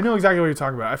 Yeah, I know exactly what you're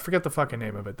talking about. I forget the fucking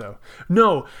name of it though.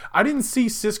 No, I didn't see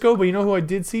Sisqo, but you know who I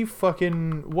did see?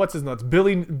 Fucking what's his nuts?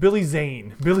 Billy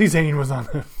Zane. Billy Zane was on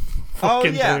the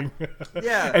fucking thing.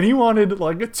 Yeah. And he wanted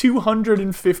like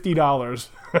 $250.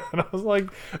 And I was like,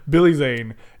 Billy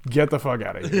Zane, get the fuck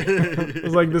out of here. I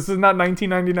was like, this is not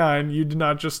 1999. You did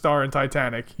not just star in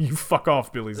Titanic. You fuck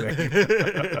off, Billy Zane.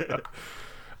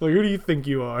 Like, who do you think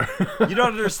you are? You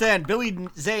don't understand. Billy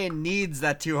Zane needs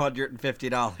that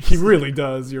 $250. He really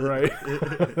does. You're right.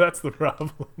 That's the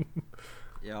problem.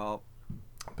 Yo.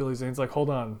 Billy Zane's like,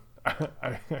 hold on.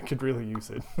 I could really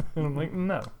use it. And I'm like,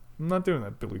 no, I'm not doing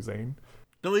that, Billy Zane.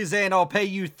 Billy Zane, I'll pay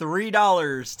you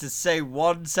 $3 to say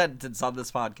one sentence on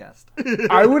this podcast.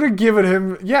 I would have given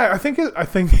him. Yeah, I think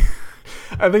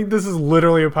this is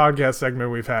literally a podcast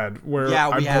segment we've had where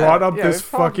I brought up this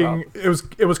fucking.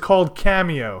 It was called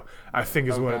Cameo, I think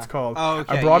is what it's called. Oh,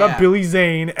 okay, I brought up Billy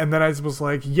Zane, and then I was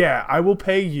like, yeah, I will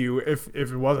pay you if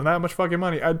it wasn't that much fucking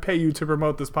money, I'd pay you to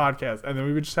promote this podcast, and then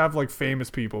we would just have like famous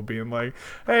people being like,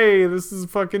 hey, this is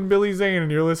fucking Billy Zane,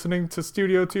 and you're listening to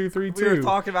Studio 232. We were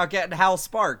talking about getting Hal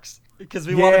Sparks. Because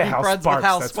we want to be friends with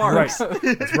Hal Sparks.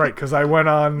 Right. That's right. Because I went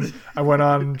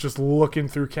on just looking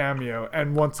through Cameo,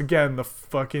 and once again the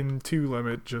fucking 2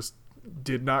 limit just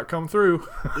did not come through.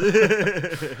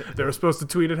 They were supposed to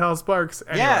tweet at Hal Sparks.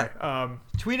 Anyway,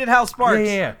 tweeted Hal Sparks.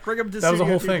 Yeah. Bring him to that was a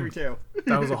whole Studio thing. 232.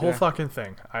 That was a whole fucking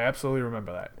thing. I absolutely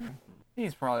remember that.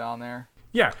 He's probably on there.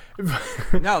 Yeah.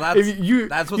 No, that's you what you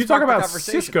talk sparked the about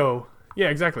conversation. Sisqo. Yeah,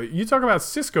 exactly. You talk about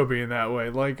Sisqo being that way.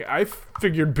 Like, I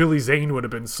figured Billy Zane would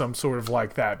have been some sort of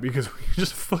like that because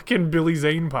just fucking Billy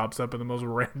Zane pops up in the most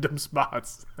random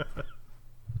spots.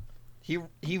 He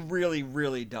really,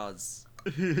 really does.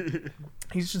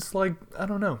 He's just like, I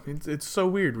don't know. It's so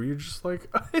weird where you're just like,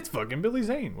 it's fucking Billy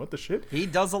Zane. What the shit? He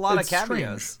does a lot It's of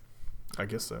cameos. strange.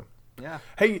 I guess so. Yeah.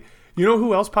 Hey, you know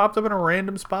who else popped up in a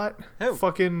random spot? Who?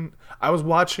 Fucking, I was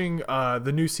watching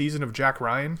the new season of Jack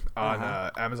Ryan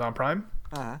on Amazon Prime.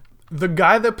 Uh-huh. The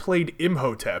guy that played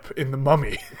Imhotep in The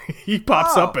Mummy, he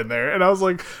pops up in there, and I was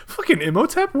like, fucking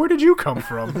Imhotep? Where did you come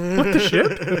from? What the shit?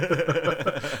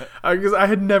 Because I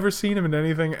had never seen him in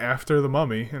anything after The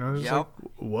Mummy, and I was just like,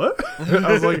 what?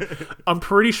 I was like, I'm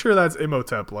pretty sure that's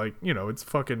Imhotep. Like, you know, it's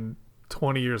fucking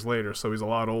 20 years later, so he's a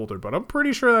lot older, but I'm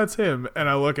pretty sure that's him. And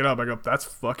I look it up, I go, that's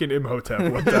fucking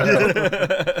Imhotep. What the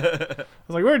hell? I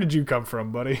was like, where did you come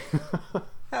from, buddy?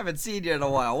 Haven't seen you in a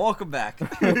while. Welcome back.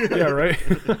 Yeah, right?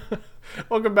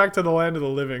 Welcome back to the land of the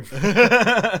living.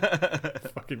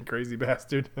 Fucking crazy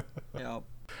bastard. Yep.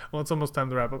 Well, it's almost time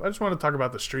to wrap up. I just want to talk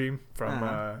about the stream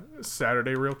from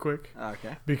Saturday real quick.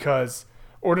 Okay. Because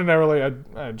ordinarily,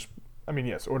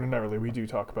 yes, ordinarily we do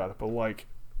talk about it, but like,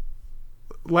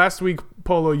 last week,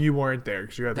 Polo, you weren't there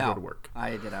because you had to go to work.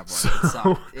 I did have work. It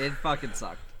sucked. It fucking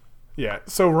sucked. Yeah,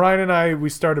 so Ryan and we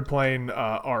started playing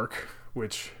Ark,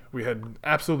 which we had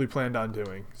absolutely planned on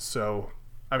doing. So,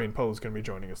 I mean, Polo's going to be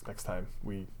joining us next time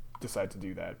we decide to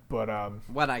do that. But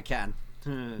when I can.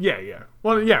 Yeah.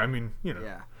 Well, yeah, I mean, you know.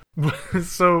 Yeah.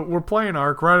 So we're playing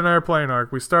Ark. Ryan and I are playing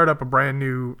Ark. We start up a brand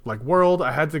new world.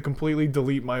 I had to completely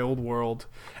delete my old world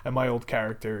and my old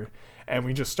character, and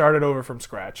we just started over from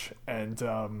scratch. And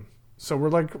so we're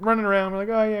like running around. We're like,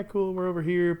 oh yeah, cool. We're over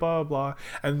here. Blah blah.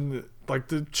 And like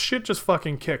the shit just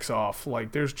fucking kicks off.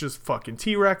 Like there's just fucking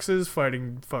T-Rexes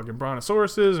fighting fucking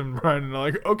Brontosauruses, and Ryan and I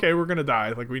are like, okay, we're gonna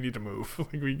die. Like we need to move.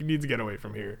 Like we need to get away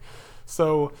from here.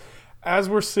 So as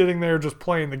we're sitting there just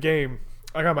playing the game,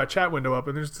 I got my chat window up,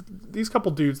 and there's these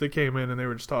couple dudes that came in, and they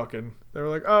were just talking. They were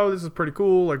like, oh, this is pretty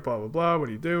cool, like, blah, blah, blah, what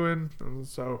are you doing? And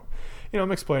so, you know,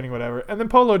 I'm explaining whatever. And then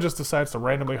Polo just decides to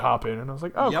randomly hop in, and I was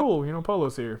like, oh, cool, you know,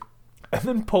 Polo's here. And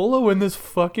then Polo and this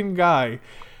fucking guy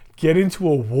get into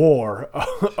a war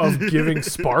of giving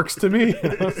sparks to me.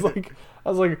 And I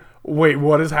was like, wait,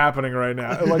 what is happening right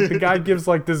now? And like the guy gives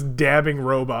like this dabbing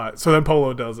robot, so then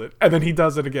Polo does it, and then he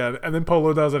does it again, and then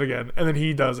Polo does it again, and then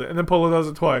he does it, and then Polo does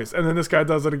it twice, and then this guy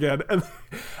does it again,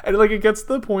 and like it gets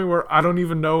to the point where I don't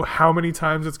even know how many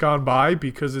times it's gone by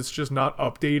because it's just not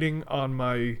updating on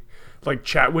my like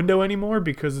chat window anymore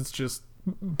because it's just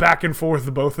back and forth,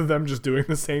 the both of them just doing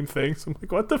the same thing. So I'm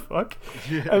like, what the fuck?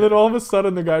 Yeah. And then all of a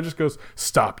sudden the guy just goes,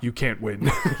 stop, you can't win.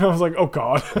 And I was like, oh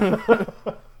god.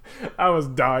 I was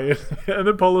dying. And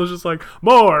then Polo's just like,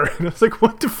 more. And I was like,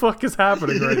 what the fuck is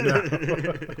happening right now?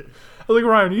 I was like,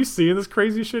 Ryan, are you seeing this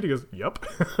crazy shit? He goes, yep.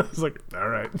 I was like, all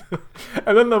right.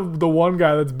 And then the one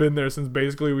guy that's been there since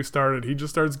basically we started, he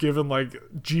just starts giving like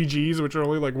GGs, which are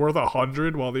only like worth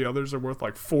 100 while the others are worth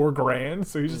like $4,000.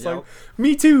 So he's just like,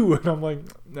 me too. And I'm like,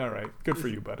 all right, good for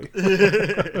you, buddy.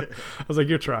 I was like,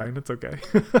 you're trying. It's okay.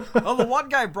 Well, the one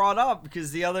guy brought up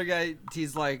because the other guy,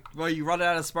 he's like, well, you run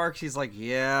out of sparks. He's like,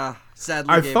 yeah.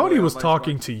 Sadly, I thought he was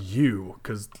talking to you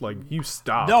because like you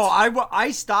stopped. No,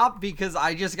 I stopped because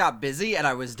I just got busy and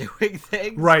I was doing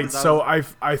things. Right, so I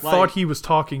thought he was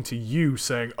talking to you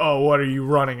saying, oh, what, are you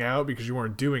running out because you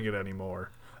weren't doing it anymore?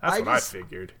 That's what I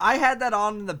figured. I had that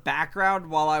on in the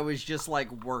background while I was just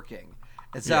like working.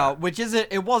 And so,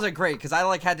 it wasn't great because I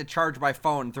like had to charge my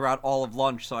phone throughout all of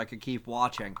lunch so I could keep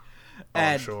watching.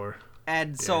 And, sure.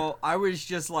 And so I was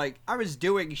just like, I was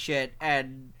doing shit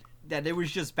and then it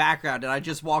was just background and I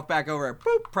just walked back over and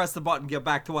boop, press the button, get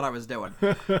back to what I was doing.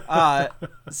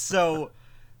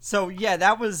 So yeah,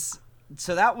 that was,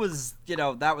 that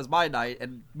was my night.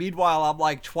 And meanwhile, I'm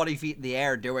like 20 feet in the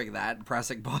air doing that and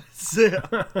pressing buttons.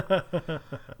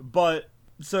 But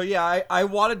so yeah, I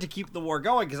wanted to keep the war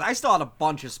going because I still had a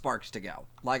bunch of sparks to go.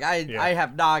 Like I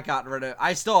have not gotten rid of,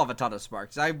 I still have a ton of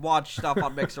sparks. I watch stuff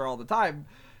on Mixer all the time.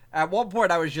 At one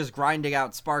point I was just grinding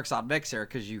out sparks on Mixer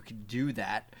because you can do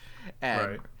that.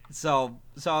 And so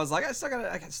I was like, I still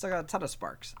got a ton of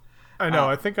sparks. I know.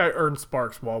 I think I earned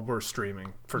sparks while we're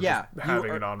streaming for just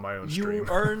having it on my own stream. You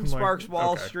earn sparks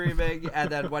while streaming, and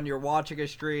then when you're watching a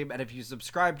stream, and if you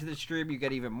subscribe to the stream, you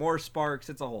get even more sparks.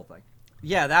 It's a whole thing.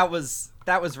 Yeah, that was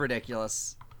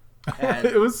ridiculous. And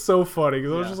it was so funny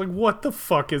because I was just like, what the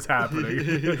fuck is happening?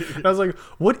 And I was like,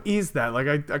 what is that?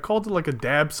 Like I called it like a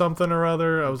dab something or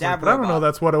other. I was like, but I don't know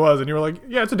that's what it was. And you were like,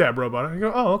 yeah, it's a dab robot. And I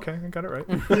go, oh, okay, I got it right.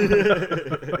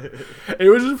 It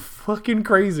was just fucking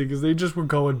crazy because they just were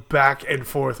going back and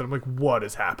forth. And I'm like, what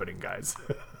is happening, guys?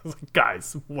 I was like,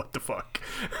 guys, what the fuck?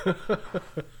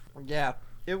 Yeah,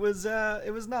 it was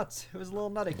nuts. It was a little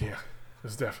nutty. Yeah, it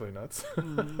was definitely nuts.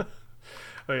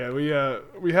 Oh yeah,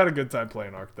 we had a good time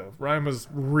playing Ark though. Ryan was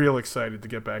real excited to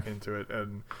get back into it,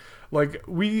 and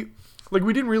we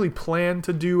didn't really plan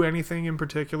to do anything in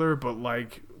particular, but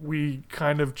like we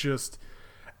kind of just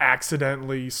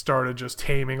accidentally started just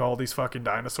taming all these fucking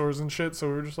dinosaurs and shit. So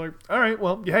we were just like, all right,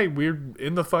 well, hey, we're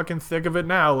in the fucking thick of it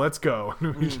now. Let's go.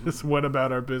 And we just went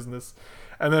about our business.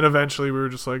 And then eventually we were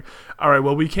just like, all right,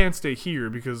 well, we can't stay here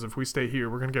because if we stay here,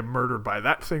 we're going to get murdered by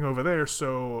that thing over there.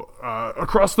 So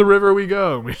across the river we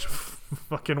go. And we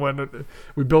fucking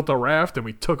we built a raft and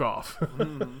we took off.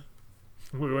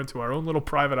 We went to our own little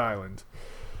private island.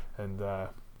 And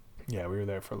we were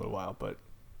there for a little while, but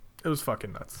it was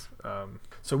fucking nuts.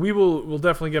 So we'll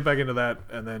definitely get back into that.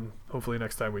 And then hopefully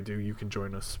next time we do, you can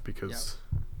join us because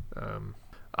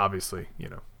obviously,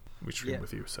 we stream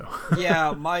with you, so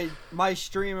yeah, my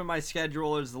stream and my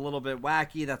schedule is a little bit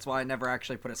wacky. That's why I never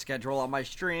actually put a schedule on my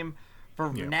stream.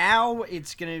 For now,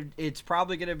 it's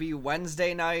probably gonna be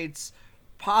Wednesday nights,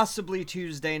 possibly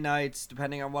Tuesday nights,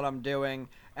 depending on what I'm doing,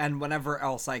 and whenever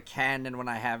else I can, and when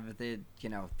I have the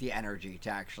energy to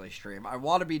actually stream. I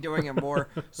want to be doing it more.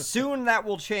 Soon that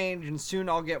will change, and soon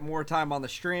I'll get more time on the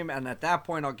stream, and at that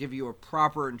point I'll give you a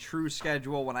proper and true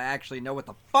schedule when I actually know what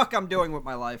the fuck I'm doing with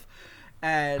my life.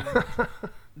 And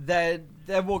then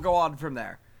we'll go on from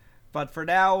there. But for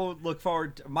now, look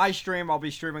forward to my stream. I'll be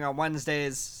streaming on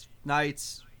Wednesdays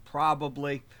nights,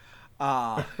 probably.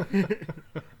 And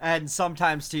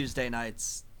sometimes Tuesday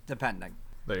nights, depending.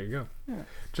 There you go. Yeah.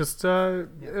 Just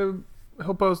he'll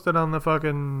post it on the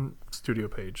fucking studio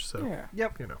page. So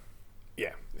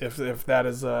if that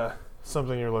is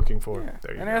something you're looking for,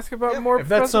 there you go. Ask about more. If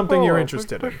that's something you're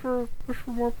interested in, push for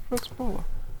more Professor Polo.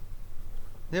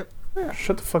 Yep. Yeah.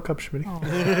 Shut the fuck up, Schmitty.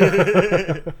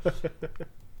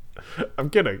 I'm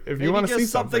kidding. If you want to see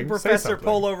something Professor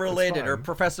Polo related or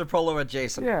Professor Polo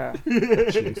adjacent. Yeah.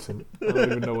 Adjacent. I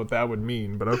don't even know what that would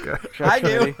mean, but okay. I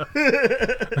do.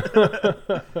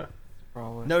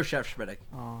 Probably. No Chef Schmitty.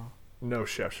 No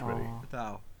Chef Schmitty.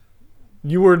 No.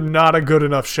 You were not a good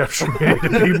enough Chef Schmidt to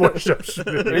be more Chef Are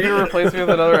Schmidt. you gonna replace me with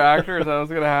another actor? Is that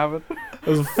what's gonna happen? I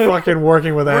was fucking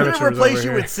working with We're amateurs gonna replace over you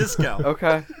here. with Sisqo.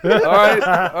 Okay.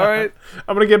 All right.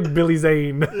 I'm gonna get Billy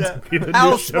Zane to be the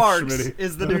Al new Chef Sparks Schmidt.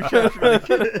 is the new Chef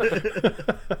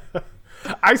Schmidt.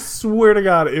 I swear to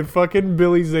God, if fucking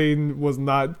Billy Zane was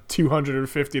not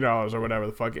 $250 or whatever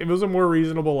the fuck, if it was a more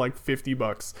reasonable like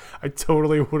 $50, I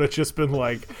totally would have just been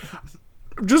like,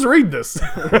 just read this,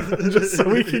 just so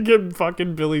we can get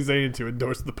fucking Billy Zane to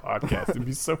endorse the podcast. It'd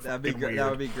be so That'd be fucking great. weird. That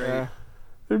would be great. Yeah.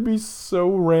 It'd be so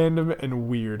random and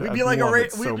weird. We'd I'd be like love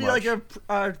it we'd so be much. like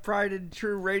a Pride and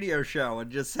True radio show and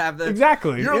just have the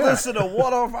Exactly. You're yeah. listening to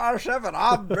 105.7.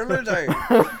 I'm Billy Zane.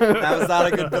 That was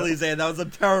not a good Billy Zane. That was a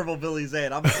terrible Billy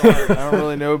Zane. I'm sorry. I don't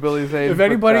really know Billy Zane. If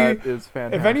anybody, but that is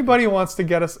fantastic. if anybody wants to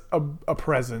get us a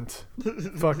present,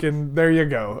 fucking there you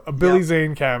go, a Billy Yep.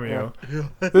 Zane cameo.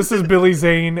 This is Billy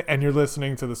Zane, and you're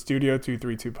listening to the Studio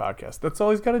 232 podcast. That's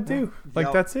all he's got to do. Like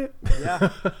Yep. that's it.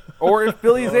 Yeah. Or if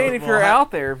Billy Zane, if well, you're I-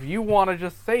 out there, if you want to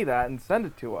just say that and send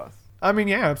it to us. I mean,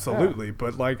 yeah, absolutely.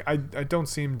 But like, I don't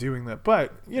see him doing that.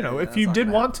 But you know, if that's you not did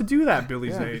gonna want to do that, Billy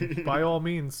Yeah. Zane, by all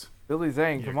means, Billy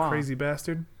Zane, you come on. crazy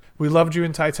bastard. We loved you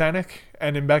in Titanic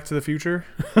and in Back to the Future.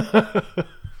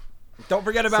 Don't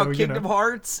forget about So, you Kingdom know.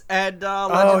 Hearts and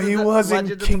Legends Oh, of he the- was in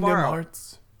Legends of Kingdom Tomorrow.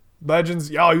 Hearts.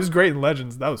 Legends. Oh, he was great in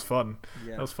Legends. That was fun.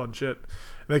 Yeah. That was fun shit.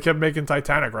 They kept making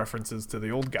Titanic references to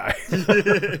the old guy.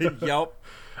 Yep.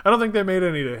 I don't think they made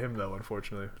any to him though,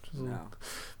 unfortunately. Which is a No.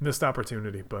 missed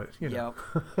opportunity, but you know.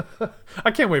 Yep. I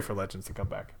can't wait for Legends to come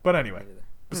back. But anyway,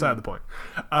 beside the point.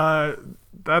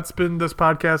 That's been this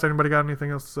podcast. Anybody got anything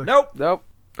else to say? Nope. Nope.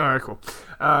 All right, cool.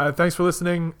 Thanks for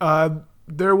listening.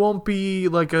 There won't be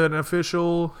like an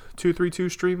official 232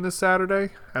 stream this Saturday.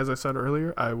 As I said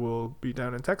earlier, I will be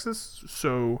down in Texas.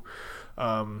 So,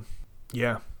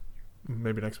 yeah,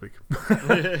 maybe next week.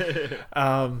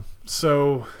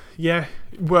 So, yeah,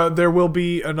 well, there will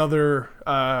be another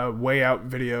Way Out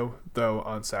video, though,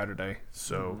 on Saturday.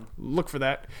 So look for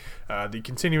that. The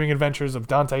continuing adventures of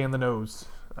Dante and the Nose.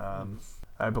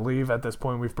 I believe at this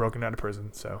point we've broken out of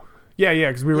prison. So, yeah,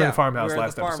 because we were in Yeah, the farmhouse we were at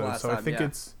last the farm episode. last So I time, think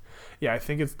yeah. I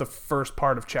think it's the first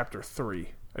part of chapter 3.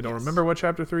 I don't remember what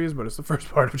chapter 3 is, but it's the first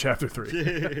part of chapter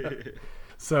 3.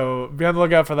 So be on the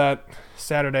lookout for that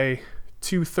Saturday,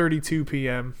 2:32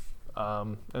 p.m.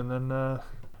 And then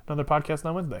another podcast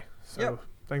on Wednesday. So Yep.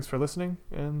 thanks for listening,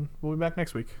 and we'll be back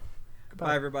next week.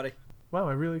 Bye, everybody. Wow,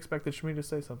 I really expected Shmi to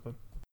say something.